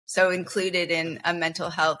So included in a mental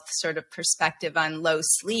health sort of perspective on low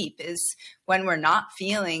sleep is when we're not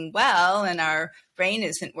feeling well and our brain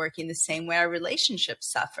isn't working the same way, our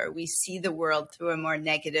relationships suffer. We see the world through a more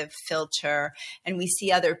negative filter, and we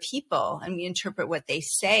see other people and we interpret what they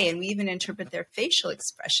say, and we even interpret their facial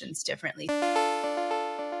expressions differently.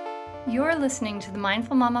 You're listening to the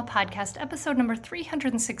Mindful Mama podcast, episode number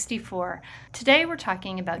 364. Today we're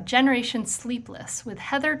talking about Generation Sleepless with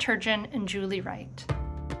Heather Turgeon and Julie Wright.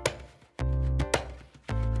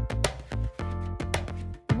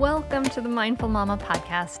 Welcome to the Mindful Mama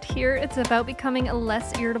podcast. Here it's about becoming a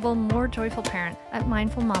less irritable, more joyful parent. At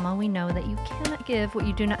Mindful Mama, we know that you cannot give what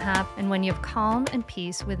you do not have, and when you have calm and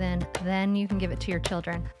peace within, then you can give it to your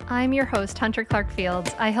children. I'm your host, Hunter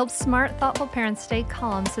Clark-Fields. I help smart, thoughtful parents stay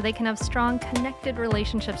calm so they can have strong, connected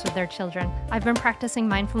relationships with their children. I've been practicing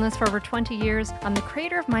mindfulness for over 20 years. I'm the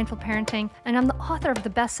creator of Mindful Parenting, and I'm the author of the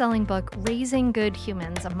best-selling book, Raising Good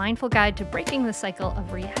Humans, a mindful guide to breaking the cycle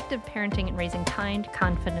of reactive parenting and raising kind,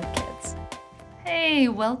 confident kids. Hey,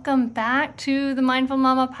 welcome back to the Mindful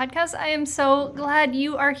Mama podcast. I am so glad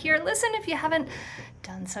you are here. Listen, if you haven't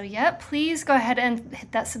done so yet, please go ahead and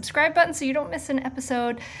hit that subscribe button so you don't miss an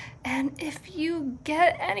episode. And if you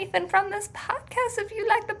get anything from this podcast, if you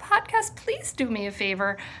like the podcast, please do me a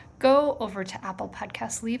favor. Go over to Apple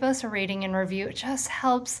Podcasts, leave us a rating and review. It just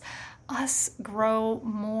helps us grow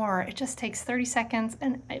more. It just takes 30 seconds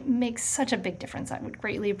and it makes such a big difference. I would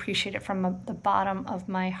greatly appreciate it from the bottom of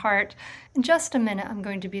my heart. In just a minute, I'm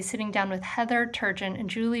going to be sitting down with Heather Turgeon and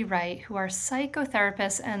Julie Wright, who are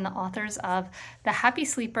psychotherapists and the authors of The Happy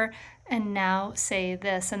Sleeper and Now Say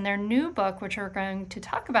This. And their new book, which we're going to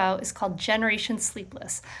talk about, is called Generation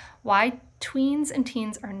Sleepless: Why Tweens and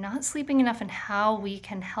Teens Are Not Sleeping Enough and How We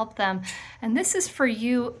Can Help Them. And this is for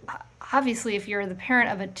you, obviously, if you're the parent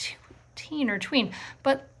of a teen or tween,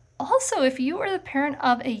 but also if you are the parent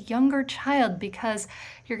of a younger child, because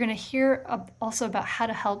you're going to hear also about how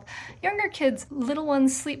to help younger kids, little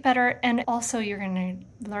ones, sleep better, and also you're going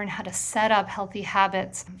to learn how to set up healthy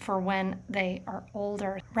habits for when they are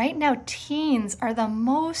older. Right now, teens are the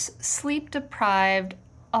most sleep deprived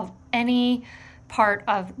of any part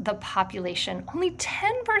of the population. Only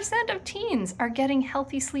 10% of teens are getting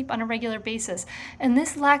healthy sleep on a regular basis. And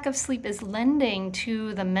this lack of sleep is lending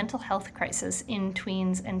to the mental health crisis in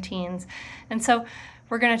tweens and teens. And so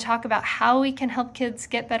we're going to talk about how we can help kids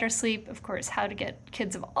get better sleep, of course, how to get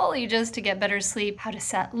kids of all ages to get better sleep, how to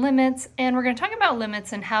set limits, and we're going to talk about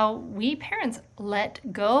limits and how we parents let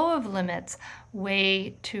go of limits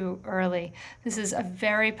way too early. This is a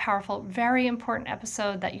very powerful, very important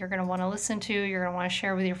episode that you're going to want to listen to, you're going to want to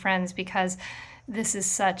share with your friends, because this is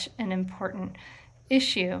such an important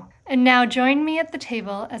issue. And now join me at the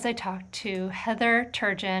table as I talk to Heather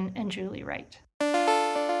Turgeon and Julie Wright.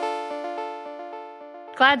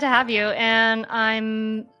 Glad to have you, and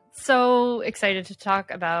I'm so excited to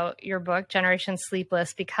talk about your book, Generation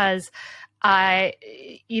Sleepless, because I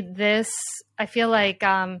feel like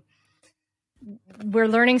we're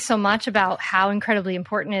learning so much about how incredibly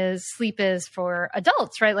important sleep is for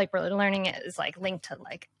adults, right? Like we're learning it is like linked to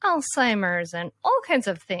like Alzheimer's and all kinds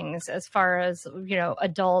of things as far as, you know,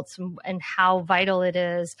 adults and how vital it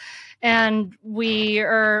is. And we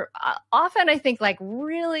are often, I think, like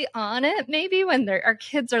really on it maybe when our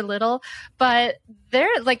kids are little, but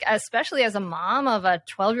they're like, especially as a mom of a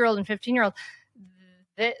 12-year-old and 15-year-old,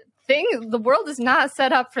 the world is not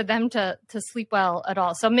set up for them to sleep well at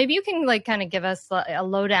all. So maybe you can like kind of give us a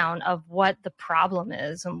lowdown of what the problem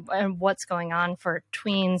is and what's going on for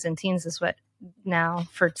tweens and teens now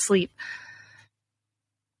for sleep.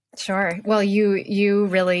 Sure. Well, you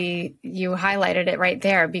highlighted it right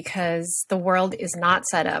there, because the world is not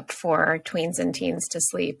set up for tweens and teens to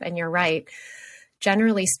sleep. And you're right.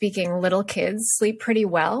 Generally speaking, little kids sleep pretty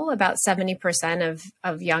well. About 70%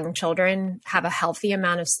 of young children have a healthy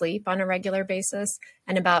amount of sleep on a regular basis,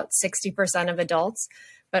 and about 60% of adults,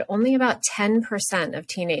 but only about 10% of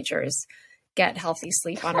teenagers get healthy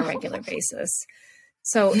sleep on a regular basis.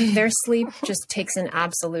 So their sleep just takes an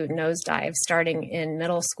absolute nosedive starting in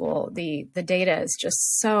middle school. The data is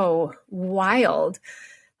just so wild.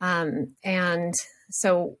 And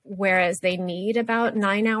so whereas they need about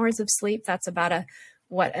 9 hours of sleep, that's about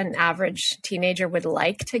what an average teenager would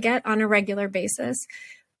like to get on a regular basis,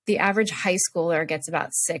 the average high schooler gets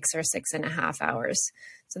about 6 or 6.5 hours.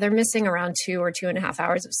 So they're missing around 2 or 2.5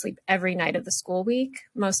 hours of sleep every night of the school week.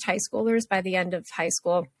 Most high schoolers by the end of high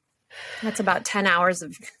school, that's about 10 hours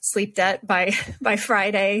of sleep debt by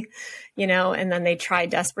Friday, and then they try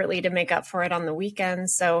desperately to make up for it on the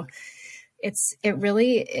weekends. So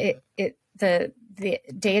the the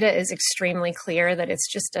data is extremely clear that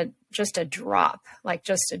it's just a drop, like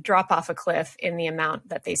just a drop off a cliff in the amount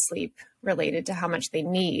that they sleep related to how much they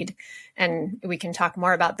need. And we can talk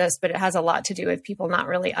more about this, but it has a lot to do with people not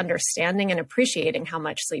really understanding and appreciating how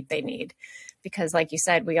much sleep they need. Because like you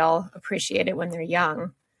said, we all appreciate it when they're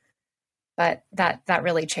young, but that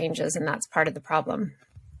really changes, and that's part of the problem.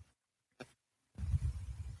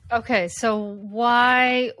 Okay, so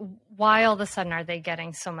why all of a sudden are they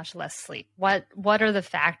getting so much less sleep? What are the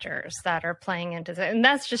factors that are playing into that? And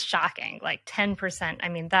that's just shocking, like 10%. I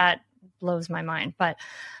mean, that blows my mind. But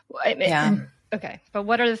okay, but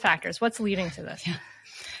what are the factors? What's leading to this? Yeah.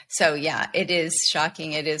 So it is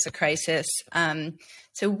shocking. It is a crisis.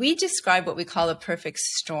 So we describe what we call a perfect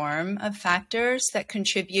storm of factors that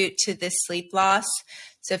contribute to this sleep loss.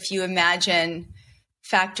 So if you imagine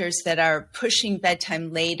factors that are pushing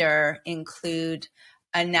bedtime later include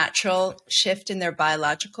a natural shift in their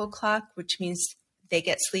biological clock, which means they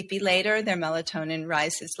get sleepy later, their melatonin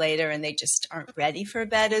rises later, and they just aren't ready for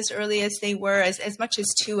bed as early as they were, as much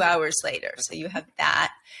as 2 hours later. So you have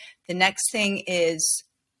that. The next thing is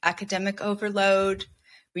academic overload,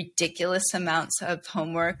 ridiculous amounts of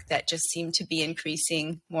homework that just seem to be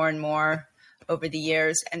increasing more and more over the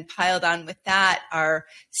years. And piled on with that are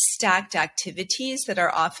stacked activities that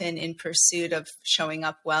are often in pursuit of showing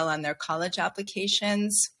up well on their college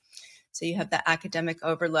applications. So you have the academic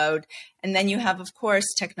overload. And then you have, of course,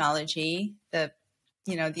 technology. The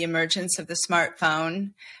emergence of the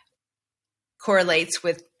smartphone correlates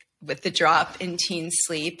with the drop in teen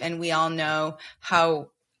sleep. And we all know how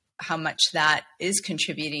much that is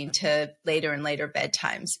contributing to later and later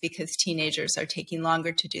bedtimes, because teenagers are taking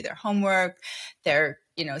longer to do their homework. They're,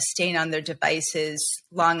 staying on their devices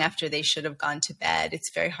long after they should have gone to bed.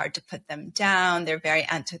 It's very hard to put them down. They're very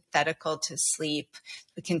antithetical to sleep.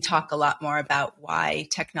 We can talk a lot more about why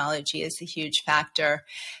technology is a huge factor.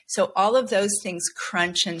 So all of those things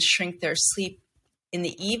crunch and shrink their sleep in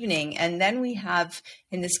the evening. And then we have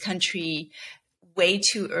in this country way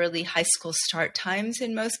too early high school start times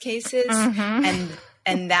in most cases. Mm-hmm.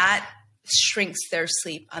 And that shrinks their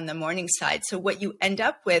sleep on the morning side. So what you end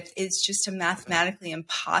up with is just a mathematically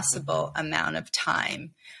impossible amount of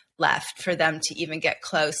time left for them to even get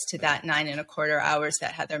close to that 9.25 hours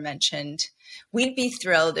that Heather mentioned. We'd be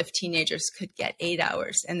thrilled if teenagers could get 8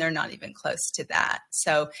 hours, and they're not even close to that.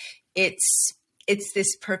 So it's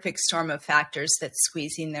this perfect storm of factors that's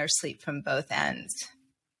squeezing their sleep from both ends.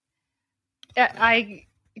 I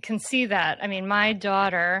can see that. I mean, my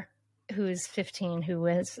daughter, who's 15, who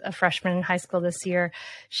is a freshman in high school this year,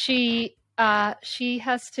 she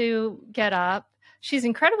has to get up. She's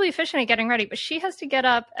incredibly efficient at getting ready, but she has to get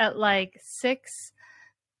up at like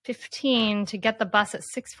 6:15 to get the bus at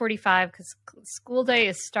 6:45 because school day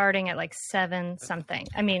is starting at like 7 something.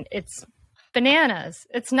 I mean, it's bananas.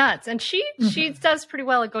 It's nuts. And she does pretty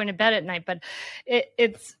well at going to bed at night, but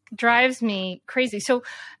it drives me crazy. So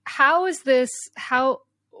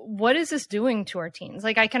what is this doing to our teens?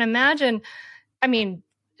 Like, I can imagine, I mean,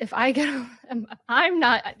 if I'm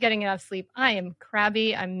not getting enough sleep, I am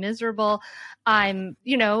crabby, I'm miserable.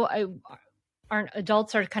 Our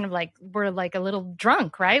adults are kind of like, we're like a little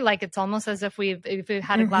drunk, right? Like, it's almost as if we've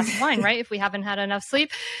had a glass of wine, right? If we haven't had enough sleep,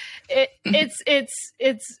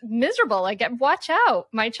 it's miserable. Like, watch out,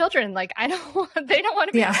 my children. Like, they don't want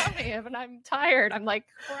to be around me, and I'm tired. I'm like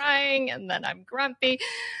crying, and then I'm grumpy.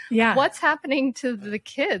 Yeah. What's happening to the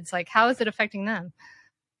kids? Like, how is it affecting them?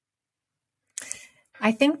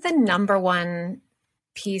 I think the number one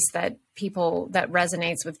piece that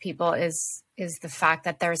resonates with people is the fact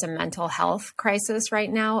that there's a mental health crisis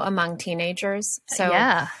right now among teenagers.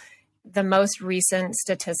 So the most recent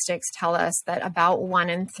statistics tell us that about 1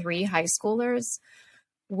 in 3 high schoolers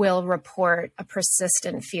will report a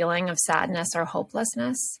persistent feeling of sadness or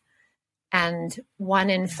hopelessness. And 1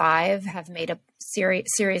 in 5 have made a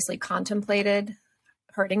seriously contemplated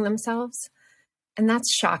hurting themselves. And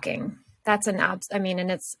that's shocking. That's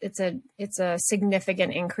it's a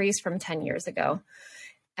significant increase from 10 years ago.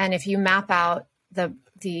 And if you map out the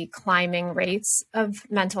climbing rates of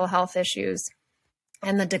mental health issues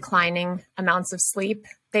and the declining amounts of sleep,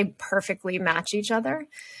 they perfectly match each other.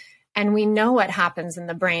 And we know what happens in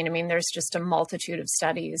the brain. I mean, there's just a multitude of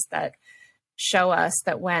studies that show us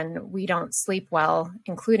that when we don't sleep well,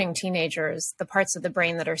 including teenagers, the parts of the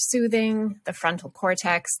brain that are soothing, the frontal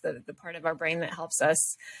cortex, the part of our brain that helps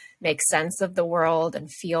us make sense of the world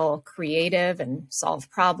and feel creative and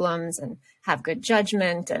solve problems and have good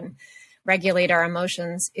judgment and regulate our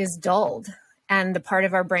emotions, is dulled. And the part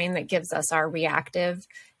of our brain that gives us our reactive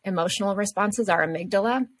emotional responses, our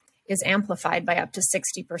amygdala, is amplified by up to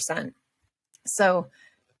 60%. So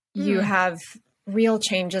you have real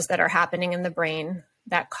changes that are happening in the brain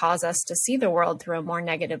that cause us to see the world through a more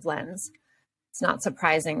negative lens. It's not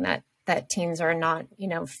surprising that teens are not,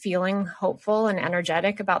 feeling hopeful and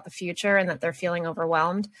energetic about the future, and that they're feeling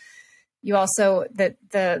overwhelmed. You also,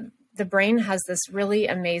 the brain has this really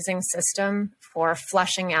amazing system for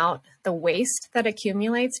flushing out the waste that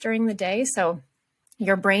accumulates during the day. So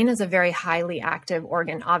your brain is a very highly active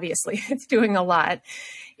organ. Obviously, it's doing a lot.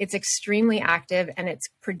 It's extremely active, and it's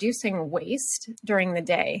producing waste during the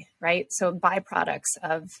day, right? So byproducts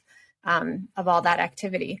of all that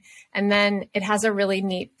activity. And then it has a really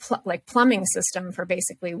neat plumbing system for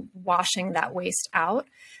basically washing that waste out,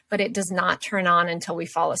 but it does not turn on until we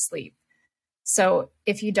fall asleep. So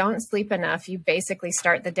if you don't sleep enough, you basically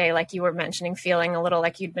start the day, like you were mentioning, feeling a little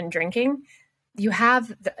like you'd been drinking. You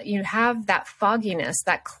have that fogginess,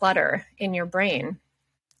 that clutter in your brain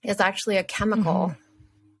is actually a chemical.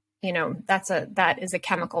 That is a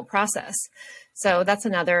chemical process. So that's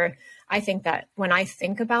another, I think that when I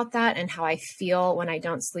think about that and how I feel when I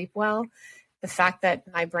don't sleep well, the fact that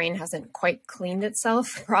my brain hasn't quite cleaned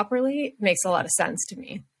itself properly makes a lot of sense to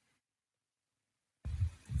me.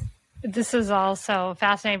 This is also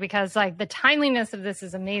fascinating because the timeliness of this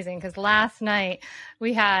is amazing, because last night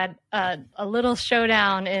we had a little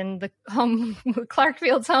showdown in the home,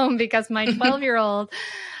 Clarkfield's home, because my 12-year-old,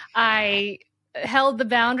 I held the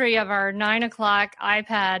boundary of our 9 o'clock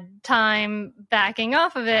iPad time, backing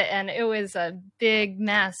off of it, and it was a big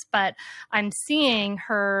mess. But I'm seeing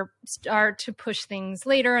her start to push things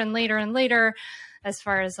later and later and later, as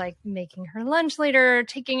far as making her lunch later,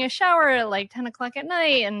 taking a shower at 10 o'clock at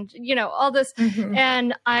night, and all this. Mm-hmm.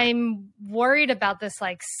 And I'm worried about this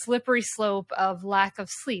slippery slope of lack of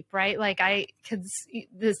sleep, right?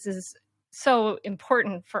 This is so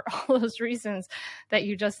important for all those reasons that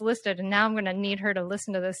you just listed. And now I'm going to need her to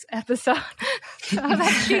listen to this episode so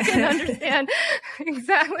that she can understand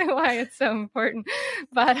exactly why it's so important.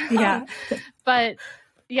 But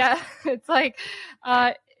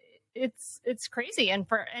it's it's crazy. And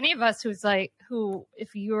for any of us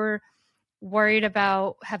if you're worried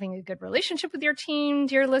about having a good relationship with your teen,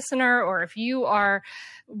 dear listener, or if you are,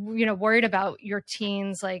 worried about your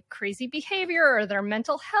teen's crazy behavior or their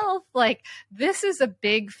mental health, this is a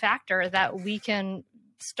big factor that we can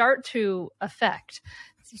start to affect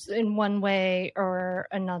in one way or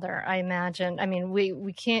another, I imagine. I mean,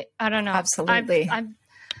 we can't, I don't know. Absolutely.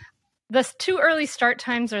 The too early start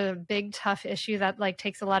times are the big, tough issue that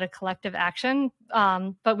takes a lot of collective action.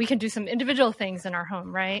 But we can do some individual things in our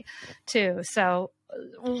home, right? Too. So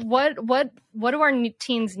what do our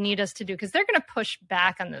teens need us to do? Because they're going to push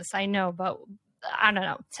back on this, I know, but I don't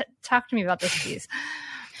know. Talk to me about this, please.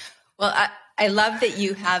 Well, I love that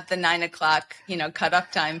you have the 9 o'clock,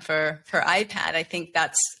 cutoff time for iPad. I think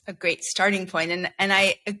that's a great starting point. And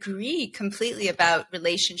I agree completely about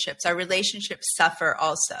relationships. Our relationships suffer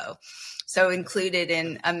also. So included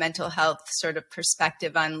in a mental health sort of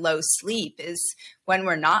perspective on low sleep is when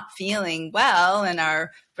we're not feeling well and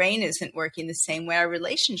our brain isn't working the same way, our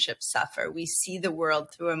relationships suffer. We see the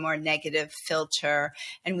world through a more negative filter,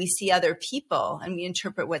 and we see other people and we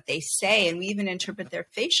interpret what they say, and we even interpret their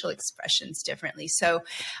facial expressions differently. So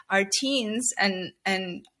our teens and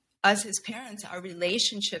us as parents, our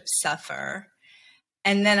relationships suffer.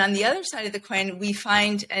 And then on the other side of the coin, we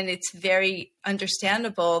find, and it's very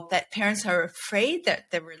understandable, that parents are afraid that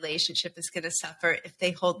the relationship is going to suffer if they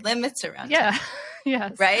hold limits around it.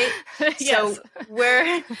 Yes. Right? Yes. So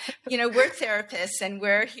we're therapists, and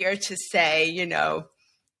we're here to say,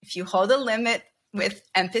 if you hold a limit with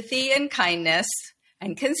empathy and kindness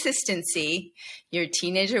and consistency, your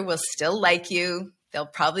teenager will still like you. They'll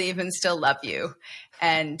probably even still love you.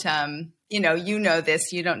 And, you know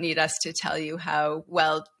this, you don't need us to tell you how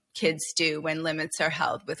well kids do when limits are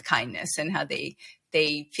held with kindness, and how they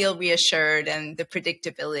feel reassured, and the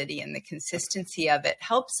predictability and the consistency of it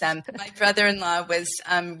helps them. My brother-in-law was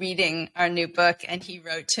reading our new book, and he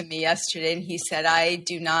wrote to me yesterday, and he said, I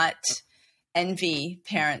do not envy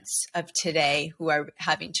parents of today who are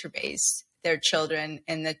having to raise their children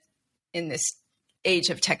in this age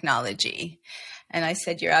of technology. And I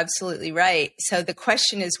said, you're absolutely right. So the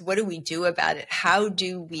question is, what do we do about it? How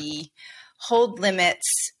do we hold limits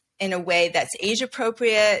in a way that's age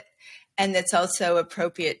appropriate, and that's also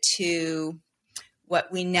appropriate to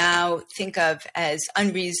what we now think of as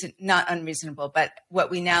not unreasonable, but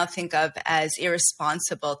what we now think of as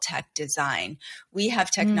irresponsible tech design? We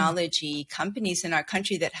have technology companies in our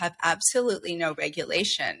country that have absolutely no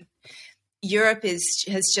regulation. Europe has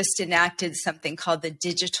just enacted something called the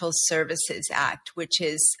Digital Services Act, which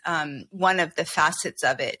is one of the facets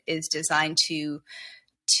of it is designed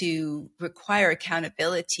to require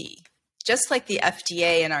accountability just like the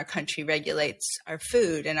FDA in our country regulates our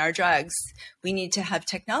food and our drugs, we need to have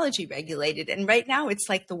technology regulated. And right now it's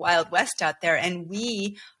like the Wild West out there. And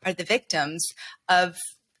we are the victims of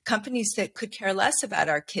companies that could care less about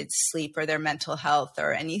our kids' sleep or their mental health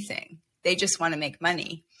or anything. They just want to make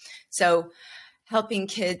money. So helping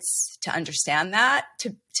kids to understand that,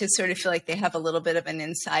 to sort of feel like they have a little bit of an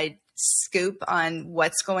inside scoop on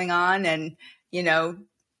what's going on, and, you know,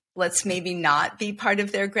 let's maybe not be part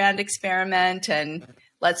of their grand experiment, and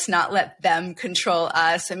let's not let them control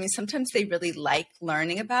us. I mean, sometimes they really like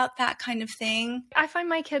learning about that kind of thing. I find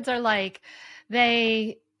my kids are like,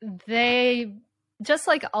 they just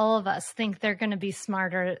like all of us think they're going to be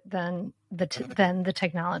smarter than the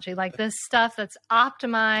technology, like this stuff that's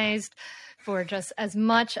optimized for just as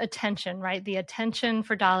much attention, right? The attention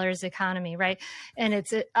for dollars economy, right? And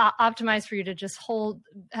it's optimized for you to just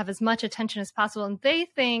have as much attention as possible. And they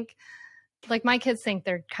think, like my kids think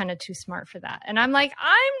they're kind of too smart for that. And I'm like,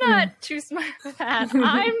 I'm not too smart for that.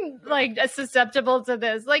 I'm like susceptible to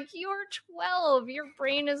this. Like, you're 12, your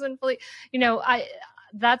brain isn't fully,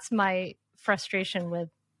 that's my frustration with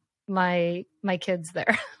my kids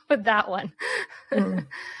there with that one.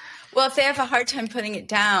 Well, if they have a hard time putting it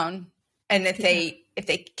down, and if they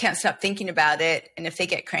can't stop thinking about it, and if they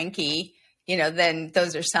get cranky, then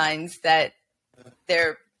those are signs that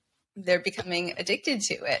they're becoming addicted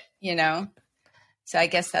to it, So I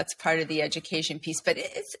guess that's part of the education piece, but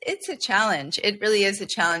it's a challenge. It really is a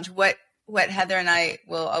challenge. What Heather and I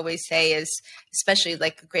will always say is, especially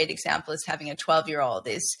like a great example is having a 12-year-old,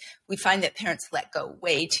 is we find that parents let go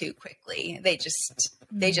way too quickly. They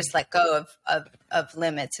just let go of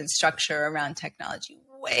limits and structure around technology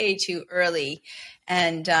way too early.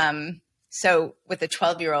 And so with a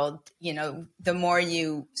 12-year-old, the more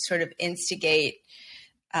you sort of instigate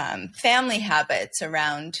family habits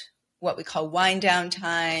around what we call wind down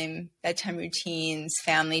time, bedtime routines,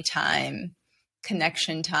 family time,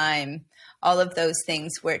 connection time, all of those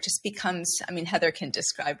things, where it just becomes, Heather can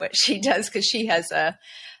describe what she does because she has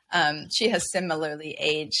similarly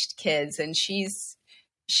aged kids, and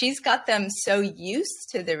she's got them so used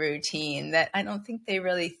to the routine that I don't think they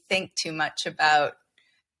really think too much about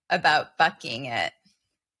bucking it.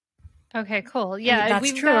 Okay, cool. Yeah, that's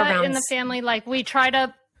we've true got in the family, like we try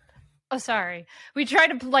to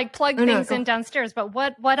like plug things in downstairs, but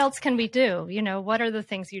what else can we do? What are the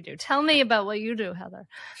things you do? Tell me about what you do, Heather.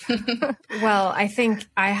 Well, I think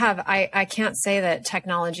I can't say that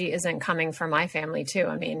technology isn't coming from my family too.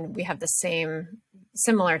 I mean, we have the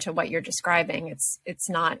similar to what you're describing. It's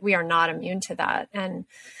not, we are not immune to that. And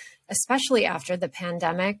especially after the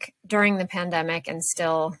pandemic, during the pandemic, and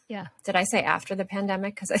still, did I say after the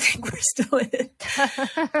pandemic? Because I think we're still in it.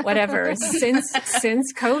 Whatever.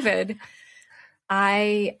 Since COVID,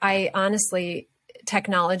 I honestly,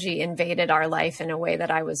 technology invaded our life in a way that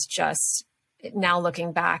I was just, now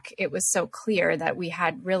looking back, it was so clear that we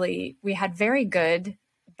had very good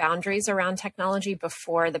boundaries around technology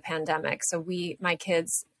before the pandemic. So my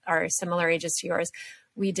kids are similar ages to yours.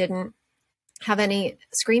 We didn't have any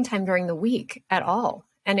screen time during the week at all.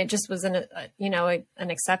 And it just was an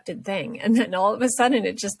accepted thing. And then all of a sudden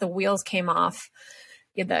the wheels came off,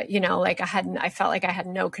 I felt like I had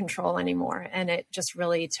no control anymore, and it just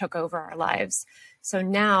really took over our lives. So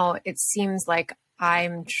now it seems like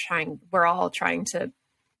we're all trying to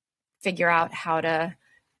figure out how to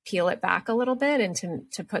peel it back a little bit and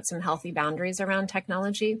to put some healthy boundaries around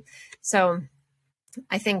technology. So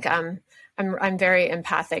I think, I'm very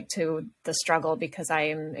empathic to the struggle because I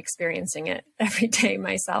am experiencing it every day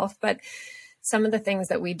myself. But some of the things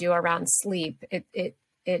that we do around sleep,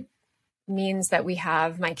 it means that we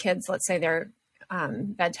have my kids, let's say their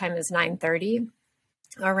bedtime is 9:30.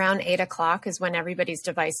 Around 8 o'clock is when everybody's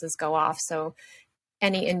devices go off. So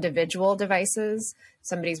any individual devices,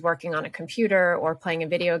 somebody's working on a computer or playing a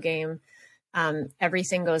video game,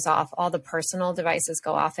 everything goes off. All the personal devices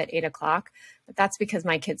go off at 8 o'clock, but that's because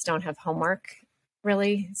my kids don't have homework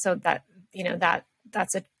really. So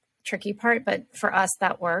that's a tricky part, but for us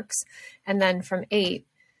that works. And then from 8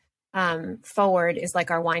 forward is like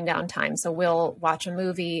our wind down time. So we'll watch a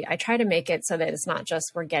movie. I try to make it so that it's not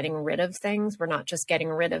just we're getting rid of things. We're not just getting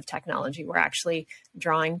rid of technology. We're actually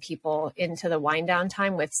drawing people into the wind down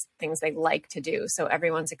time with things they like to do. So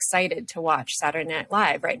everyone's excited to watch Saturday Night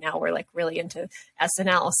Live. Right now we're like really into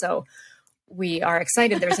SNL. So we are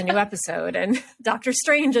excited there's a new episode and Doctor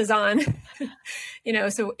Strange is on.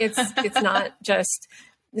 So it's not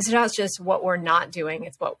just what we're not doing.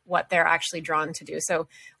 It's what they're actually drawn to do. So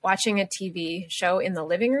watching a TV show in the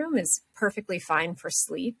living room is perfectly fine for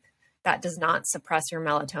sleep. That does not suppress your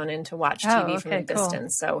melatonin to watch TV from a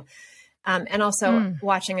distance. Cool. So And also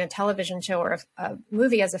watching a television show or a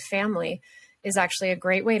movie as a family is actually a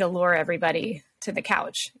great way to lure everybody to the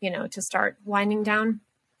couch, to start winding down.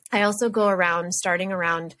 I also go around,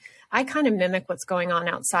 I kind of mimic what's going on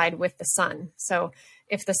outside with the sun. So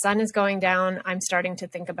if the sun is going down, I'm starting to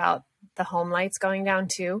think about the home lights going down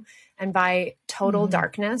too. And by total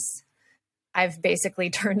darkness, I've basically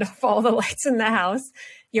turned off all the lights in the house.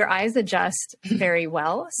 Your eyes adjust very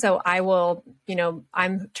well. So I will,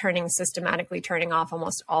 I'm systematically turning off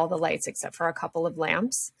almost all the lights except for a couple of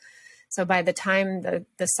lamps. So by the time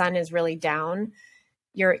the sun is really down,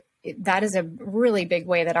 that is a really big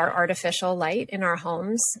way that our artificial light in our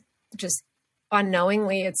homes, just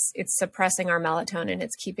unknowingly, it's suppressing our melatonin.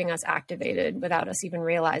 It's keeping us activated without us even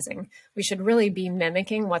realizing. We should really be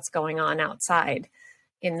mimicking what's going on outside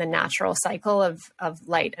in the natural cycle of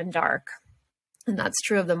light and dark. And that's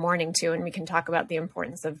true of the morning too. And we can talk about the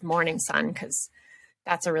importance of morning sun because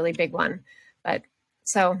that's a really big one. But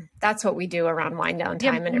so that's what we do around wind down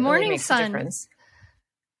time, and it really makes a difference.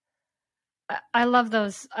 I love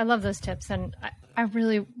those tips, and I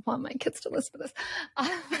really want my kids to listen to this.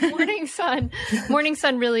 Morning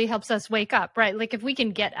sun really helps us wake up, right? Like if we can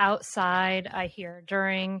get outside, I hear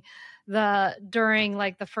during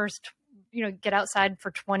like the first, get outside for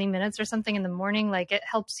 20 minutes or something in the morning, like it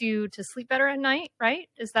helps you to sleep better at night, right?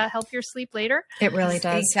 Does that help your sleep later? It really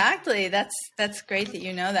does. Exactly. That's great that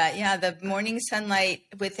you know that. Yeah. The morning sunlight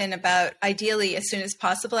within about, ideally as soon as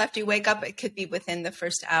possible after you wake up, it could be within the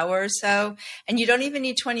first hour or so. And you don't even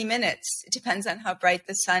need 20 minutes. It depends on how bright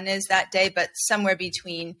the sun is that day, but somewhere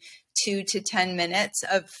between 2 to 10 minutes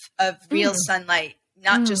of real sunlight,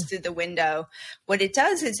 not just through the window. What it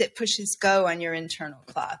does is it pushes go on your internal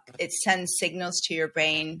clock. It sends signals to your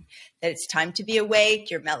brain that it's time to be awake.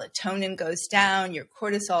 Your melatonin goes down, your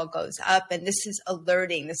cortisol goes up, and this is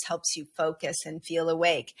alerting. This helps you focus and feel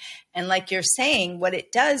awake. And like you're saying, what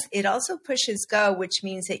it does, it also pushes go, which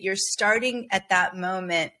means that you're starting at that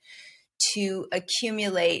moment to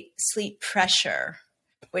accumulate sleep pressure,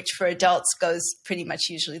 which for adults goes pretty much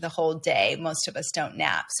usually the whole day. Most of us don't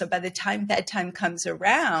nap. So by the time bedtime comes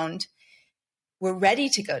around, we're ready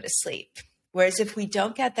to go to sleep. Whereas if we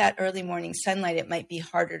don't get that early morning sunlight, it might be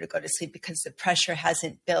harder to go to sleep because the pressure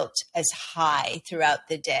hasn't built as high throughout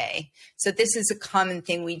the day. So this is a common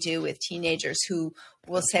thing we do with teenagers who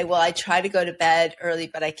will say, well, I try to go to bed early,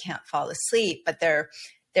 but I can't fall asleep. But they're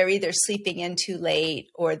either sleeping in too late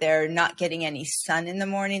or they're not getting any sun in the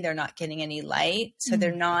morning. They're not getting any light. So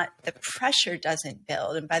the pressure doesn't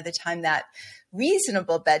build. And by the time that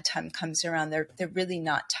reasonable bedtime comes around, they're really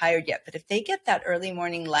not tired yet. But if they get that early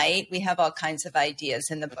morning light, we have all kinds of ideas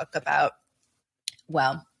in the book about,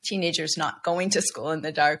 well, teenagers not going to school in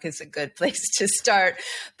the dark is a good place to start,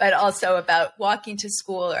 but also about walking to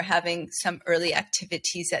school or having some early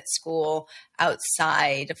activities at school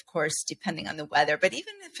outside, of course, depending on the weather. But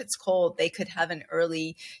even if it's cold, they could have an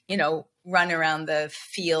early, run around the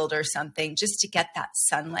field or something just to get that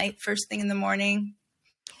sunlight first thing in the morning.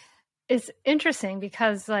 It's interesting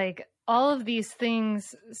because all of these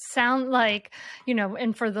things sound like,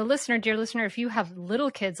 and for the listener, dear listener, if you have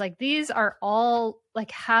little kids, these are all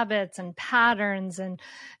habits and patterns and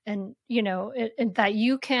that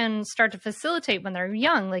you can start to facilitate when they're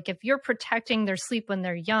young. Like if you're protecting their sleep when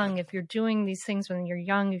they're young, if you're doing these things when you're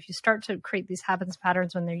young, if you start to create these habits and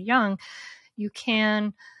patterns when they're young, you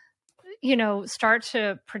can, start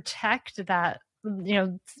to protect that,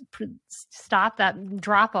 stop that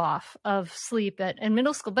drop off of sleep in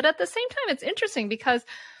middle school. But at the same time, it's interesting because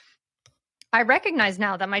I recognize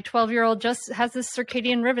now that my 12-year-old just has this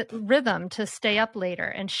circadian rhythm to stay up later.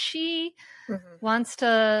 And she wants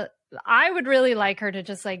to, I would really like her to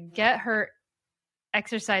just get her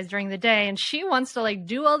exercise during the day. And she wants to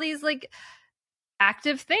do all these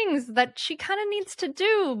active things that she kind of needs to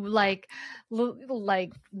do, like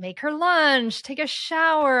make her lunch, take a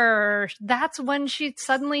shower. That's when she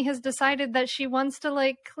suddenly has decided that she wants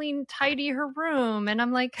to tidy her room. And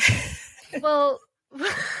I'm like, well,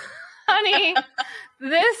 honey,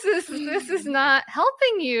 this is not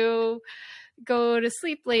helping you go to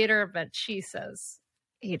sleep later. But she says,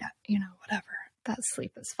 Ada, whatever, that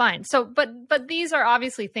sleep is fine. So, but these are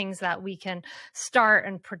obviously things that we can start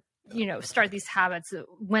and start these habits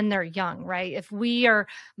when they're young, right? If we are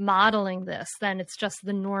modeling this, then it's just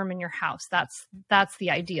the norm in your house. That's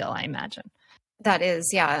the ideal, I imagine. That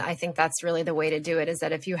is, yeah. I think that's really the way to do it, is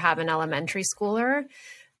that if you have an elementary schooler,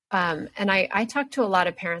 and I talk to a lot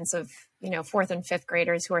of parents of, 4th and 5th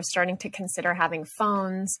graders who are starting to consider having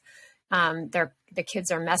phones. They're the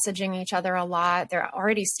kids are messaging each other a lot. They're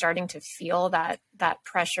already starting to feel that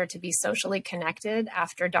pressure to be socially connected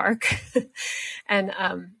after dark. And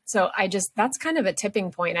so that's kind of a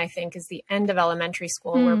tipping point, I think, is the end of elementary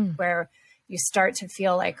school where you start to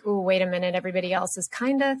feel like, oh, wait a minute, everybody else is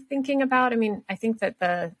kind of thinking about. I mean, I think that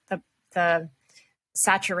the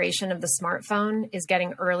saturation of the smartphone is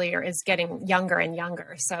getting younger and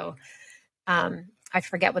younger. So I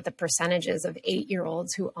forget what the percentage is of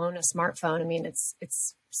 8-year-olds who own a smartphone. I mean,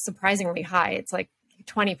 it's surprisingly high. It's like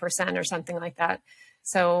 20% or something like that.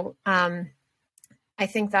 So I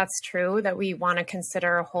think that's true, that we want to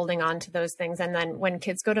consider holding on to those things. And then when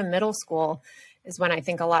kids go to middle school is when I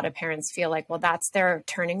think a lot of parents feel like, well, that's their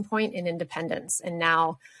turning point in independence. And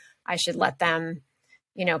now I should let them,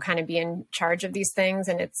 kind of be in charge of these things.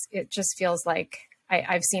 And it just feels like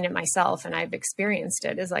I've seen it myself and I've experienced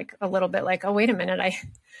it, is like a little bit like, oh, wait a minute.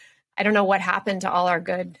 I don't know what happened to all our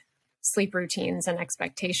good sleep routines and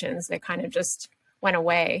expectations. They kind of just went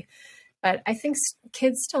away. But I think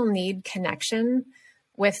kids still need connection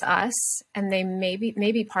with us. And they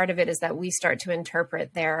maybe part of it is that we start to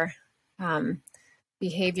interpret their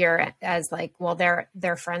behavior as like, well,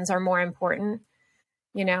 their friends are more important,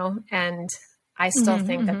 and I still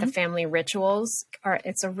think that the family rituals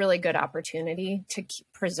it's a really good opportunity to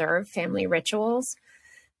preserve family rituals.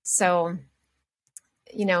 So,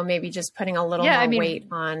 maybe just putting a little more weight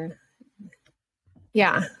on.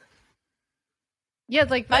 Yeah. Yeah,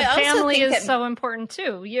 like family is so important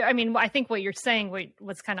too. I think what you're saying,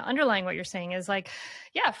 what's kind of underlying what you're saying is like,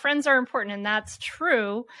 yeah, friends are important, and that's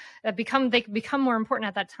true. They become more important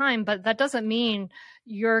at that time, but that doesn't mean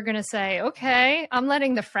you're going to say, okay, I'm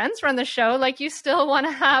letting the friends run the show. Like, you still want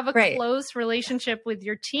to have a close relationship with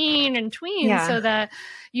your teen and tween so that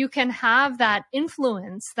you can have that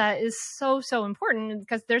influence that is so, so important,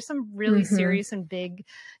 because there's some really serious and big,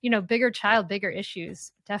 bigger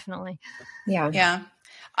issues. Definitely. Yeah. Yeah.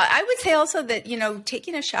 I would say also that,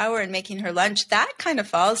 taking a shower and making her lunch, that kind of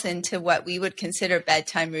falls into what we would consider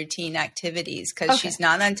bedtime routine activities, because she's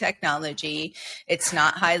not on technology. It's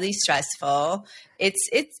not highly stressful.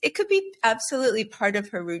 It could be absolutely part of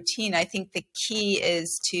her routine. I think the key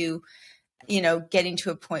is to, getting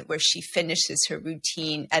to a point where she finishes her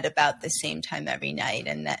routine at about the same time every night.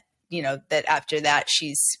 And that, that after that,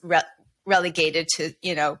 she's relegated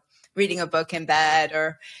to, reading a book in bed,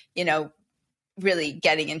 or, really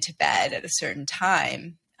getting into bed at a certain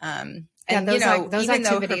time. And, those even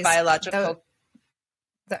though her biological...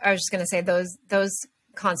 I was just going to say those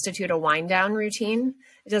constitute a wind down routine.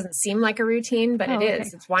 It doesn't seem like a routine, but it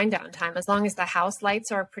is. It's wind down time. As long as the house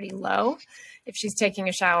lights are pretty low, if she's taking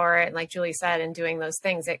a shower and, like Julie said, and doing those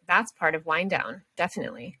things, that's part of wind down,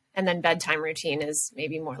 definitely. And then bedtime routine is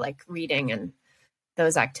maybe more like reading and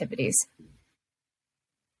those activities.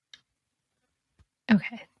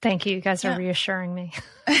 Okay. Thank you. You guys are reassuring me.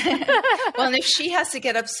 Well, and if she has to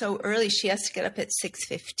get up so early, she has to get up at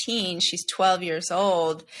 6:15. She's 12 years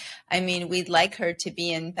old. I mean, we'd like her to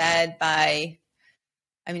be in bed by,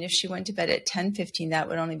 if she went to bed at 10:15, that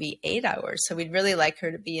would only be 8 hours. So we'd really like her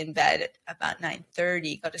to be in bed at about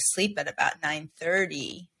 9:30, go to sleep at about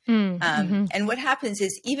 9:30. And what happens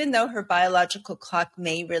is, even though her biological clock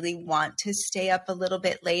may really want to stay up a little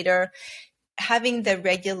bit later, having the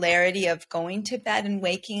regularity of going to bed and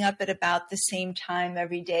waking up at about the same time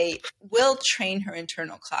every day will train her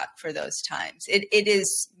internal clock for those times. It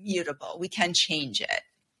is mutable. We can change it.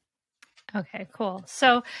 Okay, cool.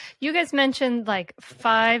 So you guys mentioned like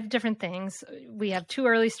 5 different things. We have 2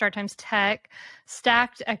 early start times: tech,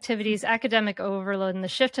 stacked activities, academic overload, and the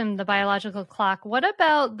shift in the biological clock. What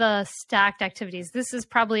about the stacked activities? This is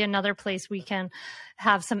probably another place we can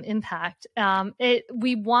have some impact.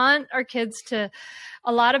 We want our kids to,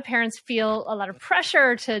 a lot of parents feel a lot of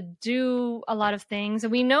pressure to do a lot of things.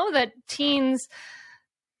 And we know that teens,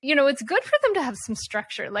 it's good for them to have some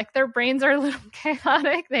structure. Like, their brains are a little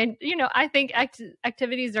chaotic. I think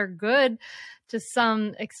activities are good to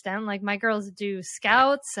some extent. Like, my girls do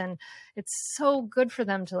scouts, and it's so good for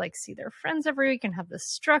them to like see their friends every week and have the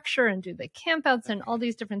structure and do the campouts and all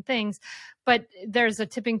these different things. But there's a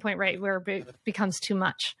tipping point, right, where it becomes too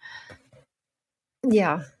much.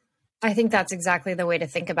 Yeah. I think that's exactly the way to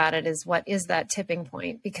think about it, is what is that tipping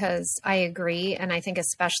point? Because I agree. And I think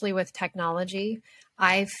especially with technology,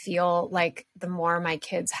 I feel like the more my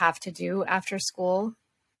kids have to do after school,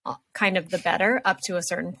 kind of the better, up to a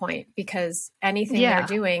certain point, because anything they're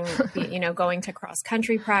doing, going to cross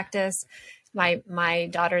country practice, my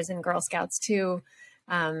daughter's in Girl Scouts too,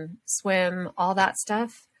 swim, all that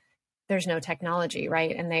stuff, there's no technology,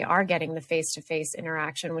 right? And they are getting the face-to-face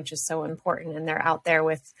interaction, which is so important. And they're out there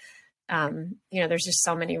with There's just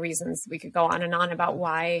so many reasons we could go on and on about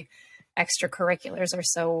why extracurriculars are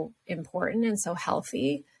so important and so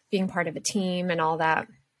healthy, being part of a team and all that.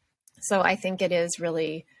 So I think it is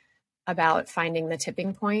really about finding the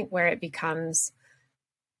tipping point where it becomes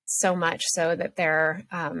so much so that they're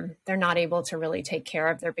not able to really take care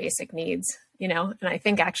of their basic needs, and I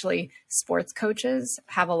think actually sports coaches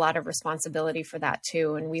have a lot of responsibility for that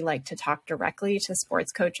too. And we like to talk directly to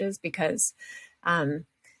sports coaches because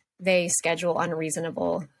they schedule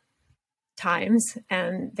unreasonable times,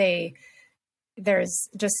 and there's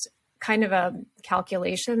just kind of a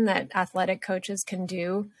calculation that athletic coaches can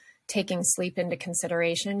do, taking sleep into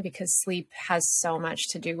consideration, because sleep has so much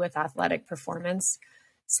to do with athletic performance.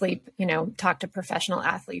 Sleep, talk to professional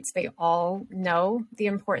athletes. They all know the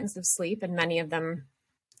importance of sleep, and many of them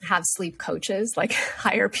have sleep coaches, like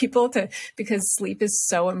hire people because sleep is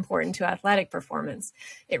so important to athletic performance.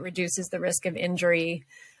 It reduces the risk of injury,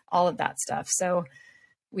 all of that stuff. So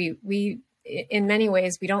we in many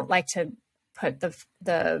ways, we don't like to put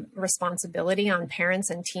the responsibility on parents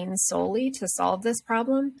and teens solely to solve this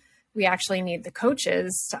problem. We actually need the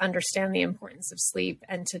coaches to understand the importance of sleep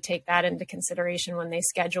and to take that into consideration when they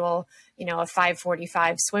schedule, a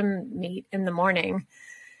 5:45 swim meet in the morning.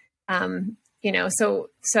 So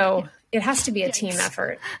it has to be a team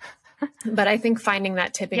effort. But I think finding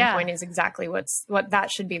that tipping point is exactly what that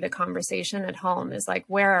should be the conversation at home, is like,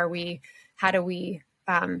 where are we? How do we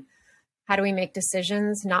make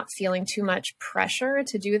decisions, not feeling too much pressure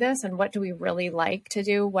to do this? And what do we really like to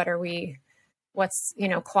do? What's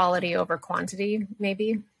quality over quantity,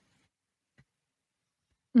 maybe?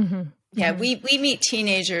 Mm-hmm. Yeah, we meet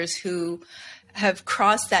teenagers who have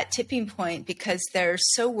crossed that tipping point because they're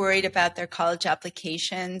so worried about their college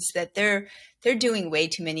applications that they're doing way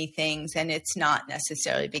too many things, and it's not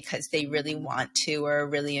necessarily because they really want to or are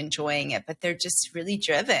really enjoying it, but they're just really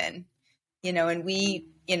driven. And we,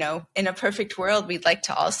 in a perfect world, we'd like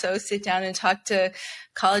to also sit down and talk to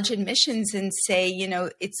college admissions and say,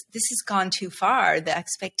 this has gone too far. The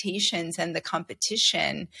expectations and the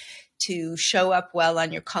competition to show up well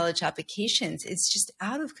on your college applications is just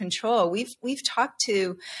out of control. We've talked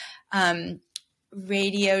to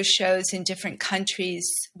radio shows in different countries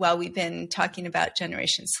while we've been talking about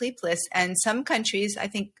Generation Sleepless, and some countries, I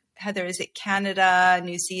think, Heather, is it Canada,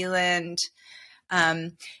 New Zealand?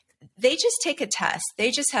 They just take a test.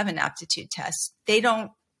 They just have an aptitude test. They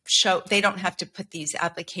don't have to put these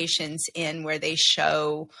applications in where they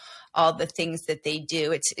show all the things that they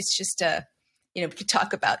do. It's just we could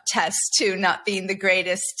talk about tests too, not being the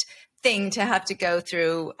greatest thing to have to go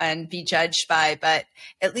through and be judged by, but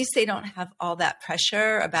at least they don't have all that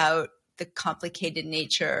pressure about the complicated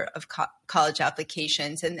nature of college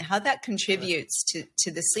applications and how that contributes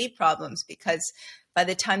to the sleep problems, because by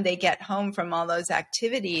the time they get home from all those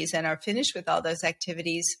activities and are finished with all those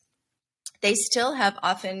activities, they still have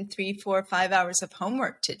often 3, 4, 5 hours of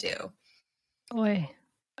homework to do. Boy,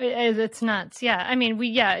 it's nuts. Yeah. I mean,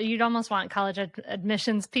 you'd almost want college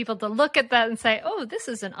admissions people to look at that and say, oh, this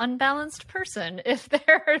is an unbalanced person if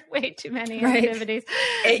there are way too many activities.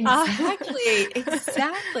 Exactly.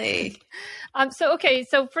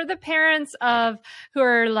 So for the parents who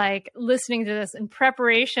are like listening to this in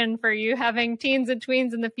preparation for you having teens and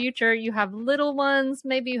tweens in the future, you have little ones,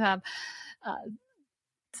 maybe you have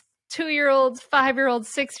 2-year-olds, 5-year-olds,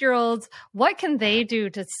 6-year-olds, what can they do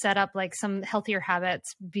to set up like some healthier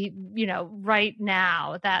habits, right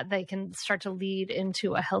now that they can start to lead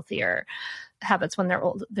into a healthier habits when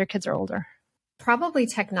their kids are older? Probably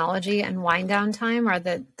technology and wind down time are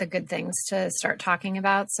the good things to start talking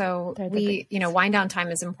about. So wind down time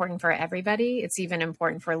is important for everybody. It's even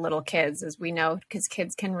important for little kids, as we know, because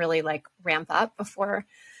kids can really like ramp up before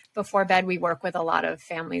bed. We work with a lot of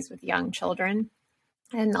families with young children,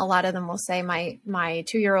 and a lot of them will say, my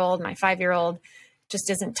 2-year-old, my 5-year-old just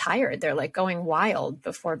isn't tired. They're like going wild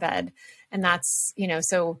before bed. And that's,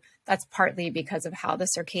 so that's partly because of how the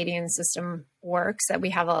circadian system works, that we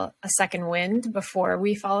have a second wind before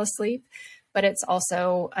we fall asleep. But it's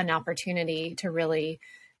also an opportunity to really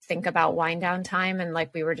think about wind down time. And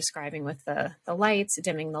like we were describing with the lights,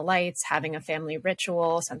 dimming the lights, having a family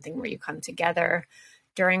ritual, something where you come together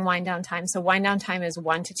during wind down time. So wind down time is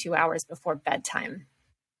 1 to 2 hours before bedtime.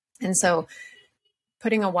 And so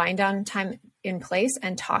putting a wind down time in place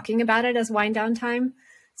and talking about it as wind down time.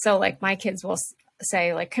 So like my kids will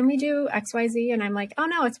say like, can we do XYZ? And I'm like, oh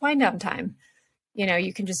no, it's wind down time.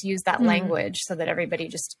 You can just use that language so that everybody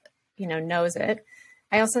just, knows it.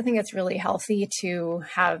 I also think it's really healthy to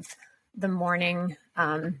have the morning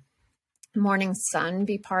sun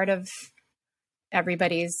be part of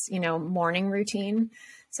everybody's, morning routine.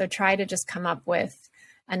 So try to just come up with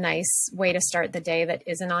a nice way to start the day that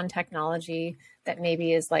isn't on technology, that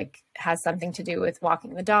maybe is like, has something to do with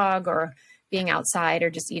walking the dog or being outside or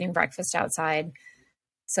just eating breakfast outside,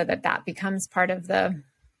 so that that becomes part of the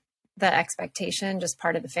expectation, just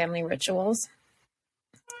part of the family rituals.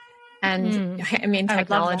 And I mean,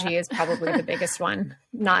 technology is probably the biggest one,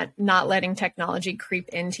 not letting technology creep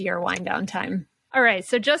into your wind down time. All right.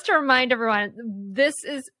 So just to remind everyone, this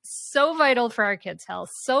is so vital for our kids' health,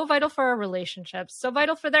 so vital for our relationships, so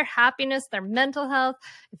vital for their happiness, their mental health.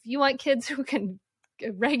 If you want kids who can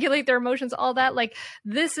regulate their emotions, all that, like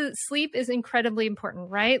sleep is incredibly important,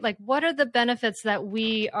 right? Like, what are the benefits that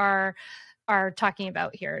we are talking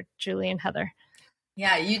about here, Julie and Heather?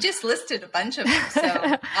 Yeah, you just listed a bunch of them.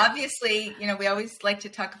 So obviously, we always like to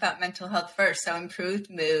talk about mental health first. So improved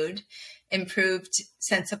mood, improved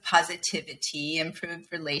sense of positivity, improved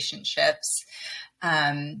relationships,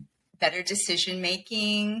 better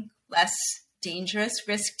decision-making, less dangerous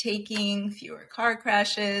risk-taking, fewer car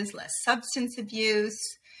crashes, less substance abuse,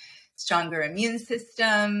 stronger immune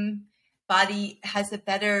system. Body has a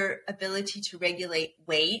better ability to regulate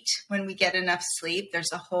weight when we get enough sleep.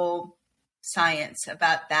 There's a whole science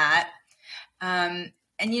about that. And,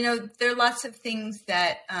 there are lots of things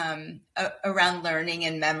that around learning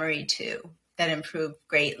and memory too, that improve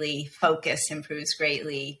greatly. Focus improves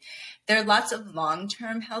greatly. There are lots of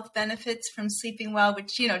long-term health benefits from sleeping well,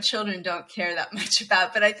 which, children don't care that much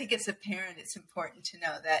about. But I think as a parent, it's important to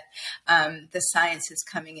know that the science is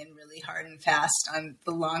coming in really hard and fast on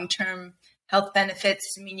the long-term health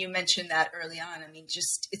benefits. I mean, you mentioned that early on. I mean,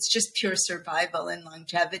 it's just pure survival, and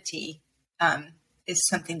longevity is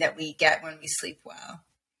something that we get when we sleep well.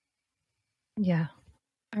 Yeah.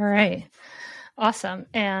 All right. Awesome.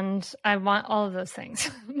 And I want all of those things: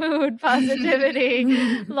 mood, positivity,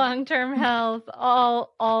 long-term health,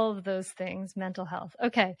 all of those things, mental health.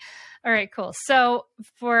 Okay. All right, cool. So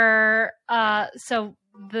I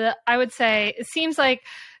would say it seems like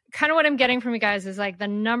kind of what I'm getting from you guys is like the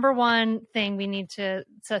number one thing we need to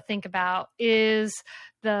think about is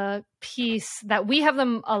the piece that we have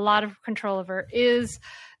a lot of control over, is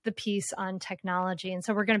the piece on technology. And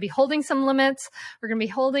so we're going to be holding some limits. We're going to be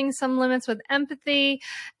holding some limits with empathy.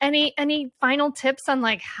 Any final tips on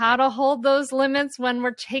like how to hold those limits when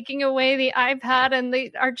we're taking away the iPad and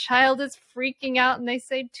our child is freaking out and they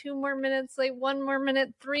say 2 more minutes, like 1 more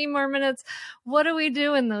minute, 3 more minutes? What do we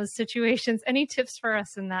do in those situations? Any tips for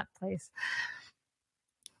us in that place?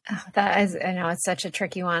 That is, I know it's such a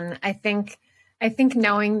tricky one. I think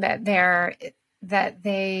knowing that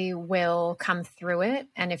they will come through it.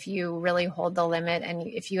 And if you really hold the limit, and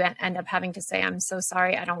if you end up having to say, I'm so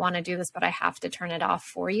sorry, I don't want to do this, but I have to turn it off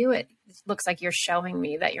for you, it looks like you're showing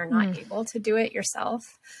me that you're not able to do it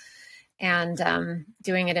yourself. And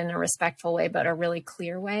doing it in a respectful way, but a really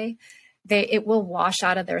clear way, it will wash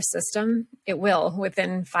out of their system. It will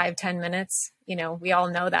within 5-10 minutes. We all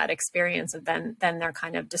know that experience of then they're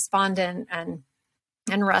kind of despondent and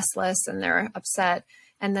restless, and they're upset.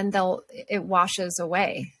 And then it washes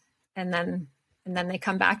away, and then they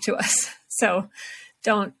come back to us. So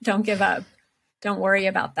don't give up. Don't worry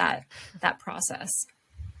about that process.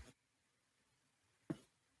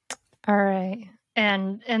 All right.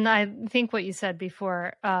 And I think what you said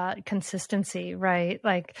before, consistency, right?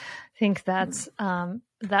 Like, I think that's,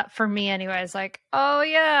 that for me anyway, is like, oh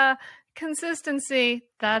yeah, consistency.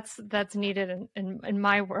 That's needed in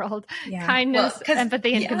my world. Yeah. Kindness,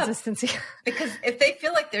 empathy, and consistency. Because if they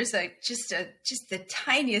feel like there's just the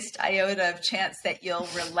tiniest iota of chance that you'll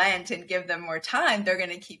relent and give them more time, they're going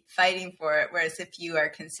to keep fighting for it. Whereas if you are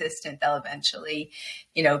consistent, they'll eventually,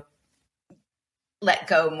 let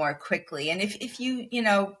go more quickly. And if you,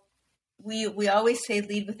 we always say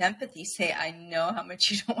lead with empathy. Say, I know how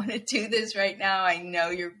much you don't want to do this right now. I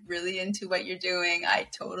know you're really into what you're doing. I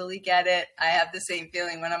totally get it. I have the same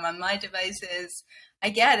feeling when I'm on my devices.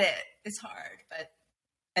 I get it. It's hard, but,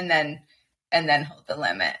 and then hold the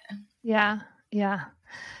limit. Yeah. Yeah.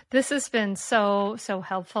 This has been so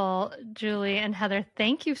helpful, Julie and Heather.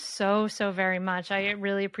 Thank you so very much. I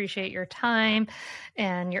really appreciate your time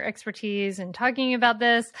and your expertise in talking about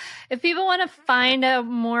this. If people want to find out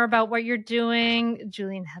more about what you're doing,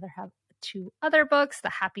 Julie and Heather have 2 other books, The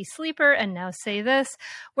Happy Sleeper and Now Say This.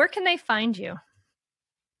 Where can they find you?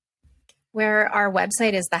 Where our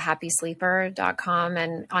website is thehappysleeper.com,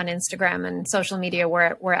 and on Instagram and social media,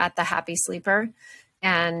 we're at The Happy Sleeper.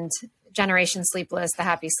 And Generation Sleepless, The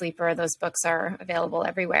Happy Sleeper, those books are available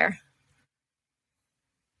everywhere.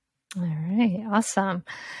 All right. Awesome.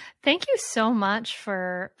 Thank you so much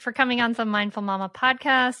for coming on the Mindful Mama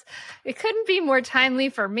podcast. It couldn't be more timely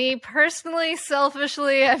for me personally,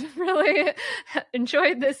 selfishly. I've really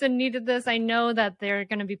enjoyed this and needed this. I know that there are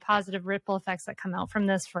going to be positive ripple effects that come out from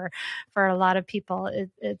this for a lot of people.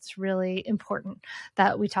 It's really important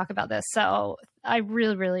that we talk about this. So I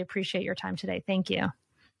really, really appreciate your time today. Thank you.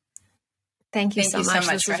 Thank you so much.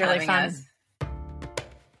 This was really fun. Us.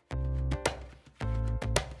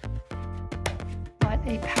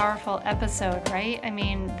 A powerful episode, right? I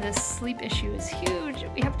mean, this sleep issue is huge.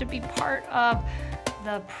 We have to be part of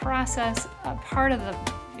the process, part of the,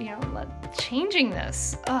 changing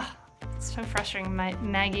this. Ugh, it's so frustrating.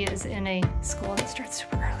 Maggie is in a school that starts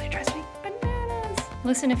super early. It drives me bananas.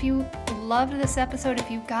 Listen, if you loved this episode,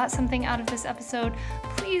 if you got something out of this episode,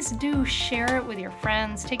 please do share it with your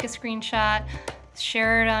friends. Take a screenshot.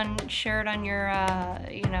 Share it on your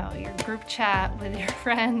your group chat with your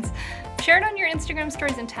friends. Share it on your Instagram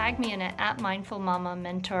stories and tag me in it at Mindful Mama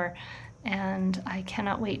Mentor. And I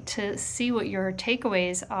cannot wait to see what your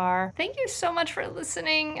takeaways are. Thank you so much for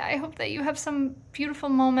listening. I hope that you have some beautiful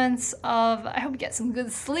moments I hope you get some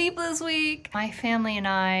good sleep this week. My family and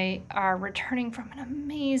I are returning from an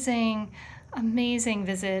amazing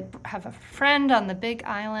visit. I have a friend on the Big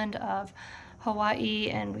Island of Hawaii,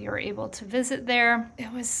 and we were able to visit there.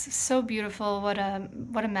 It was so beautiful. What a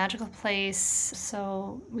magical place.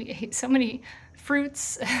 So we ate so many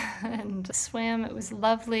fruits and swam. It was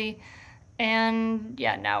lovely. And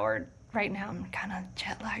yeah, right now I'm kind of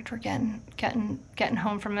jet lagged. We're getting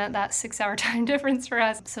home from it. That 6-hour time difference for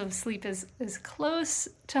us. So sleep is close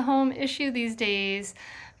to home issue these days.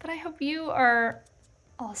 But I hope you are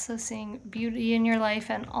also seeing beauty in your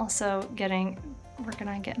life and also working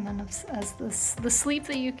on getting enough as the sleep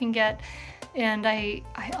that you can get. And I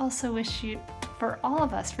also wish you, for all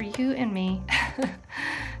of us, for you and me,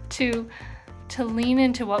 to lean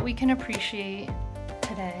into what we can appreciate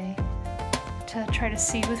today, to try to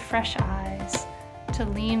see with fresh eyes, to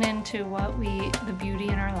lean into the beauty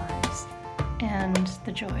in our lives and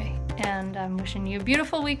the joy. And I'm wishing you a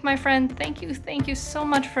beautiful week, my friend. Thank you so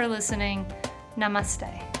much for listening. Namaste.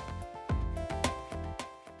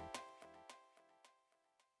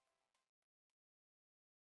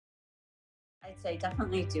 I'd say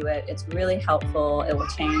definitely do it. It's really helpful. It will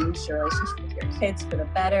change your relationship with your kids for the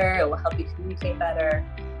better. It will help you communicate better.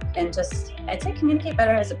 And I'd say communicate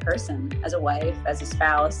better as a person, as a wife, as a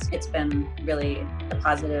spouse. It's been really a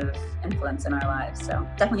positive influence in our lives. So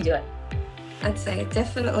definitely do it. I'd say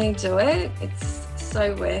definitely do it. It's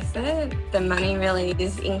so worth it. The money really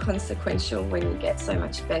is inconsequential when you get so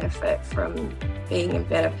much benefit from being a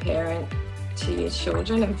better parent to your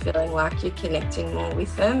children and feeling like you're connecting more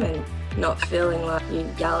with them and not feeling like you're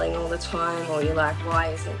yelling all the time or you're like, why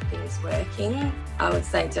isn't things working? I would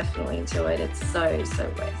say definitely do it. It's so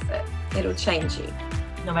worth it. It'll change you.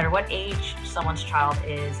 No matter what age someone's child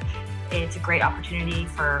is, it's a great opportunity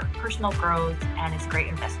for personal growth and it's a great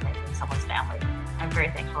investment in someone's family. I'm very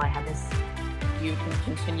thankful I had this. You can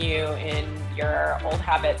continue in your old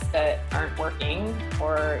habits that aren't working,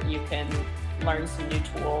 or you can learn some new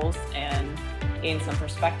tools and gain some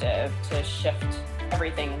perspective to shift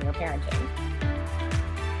everything in your parenting.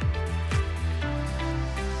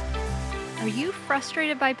 Are you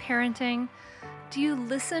frustrated by parenting? Do you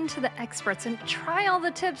listen to the experts and try all the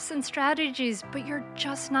tips and strategies, but you're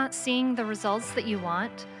just not seeing the results that you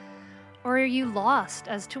want? Or are you lost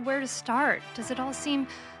as to where to start? Does it all seem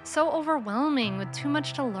so overwhelming with too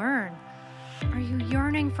much to learn? Are you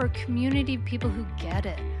yearning for a community of people who get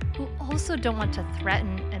it, who also don't want to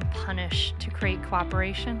threaten and punish to create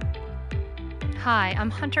cooperation? Hi,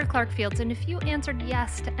 I'm Hunter Clark-Fields, and if you answered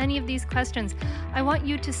yes to any of these questions, I want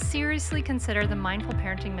you to seriously consider the Mindful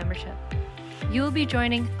Parenting membership. You will be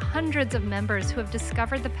joining hundreds of members who have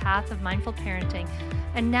discovered the path of mindful parenting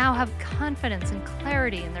and now have confidence and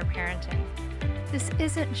clarity in their parenting. This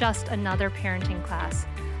isn't just another parenting class.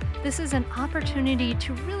 This is an opportunity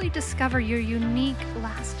to really discover your unique,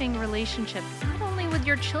 lasting relationship, not only with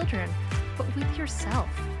your children, but with yourself.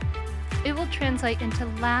 It will translate into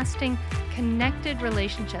lasting, connected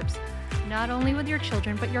relationships, not only with your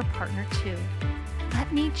children, but your partner too.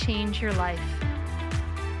 Let me change your life.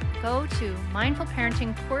 Go to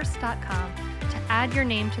mindfulparentingcourse.com to add your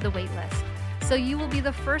name to the waitlist, so you will be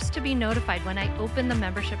the first to be notified when I open the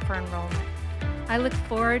membership for enrollment. I look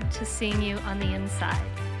forward to seeing you on the inside.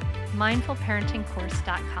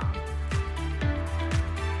 mindfulparentingcourse.com.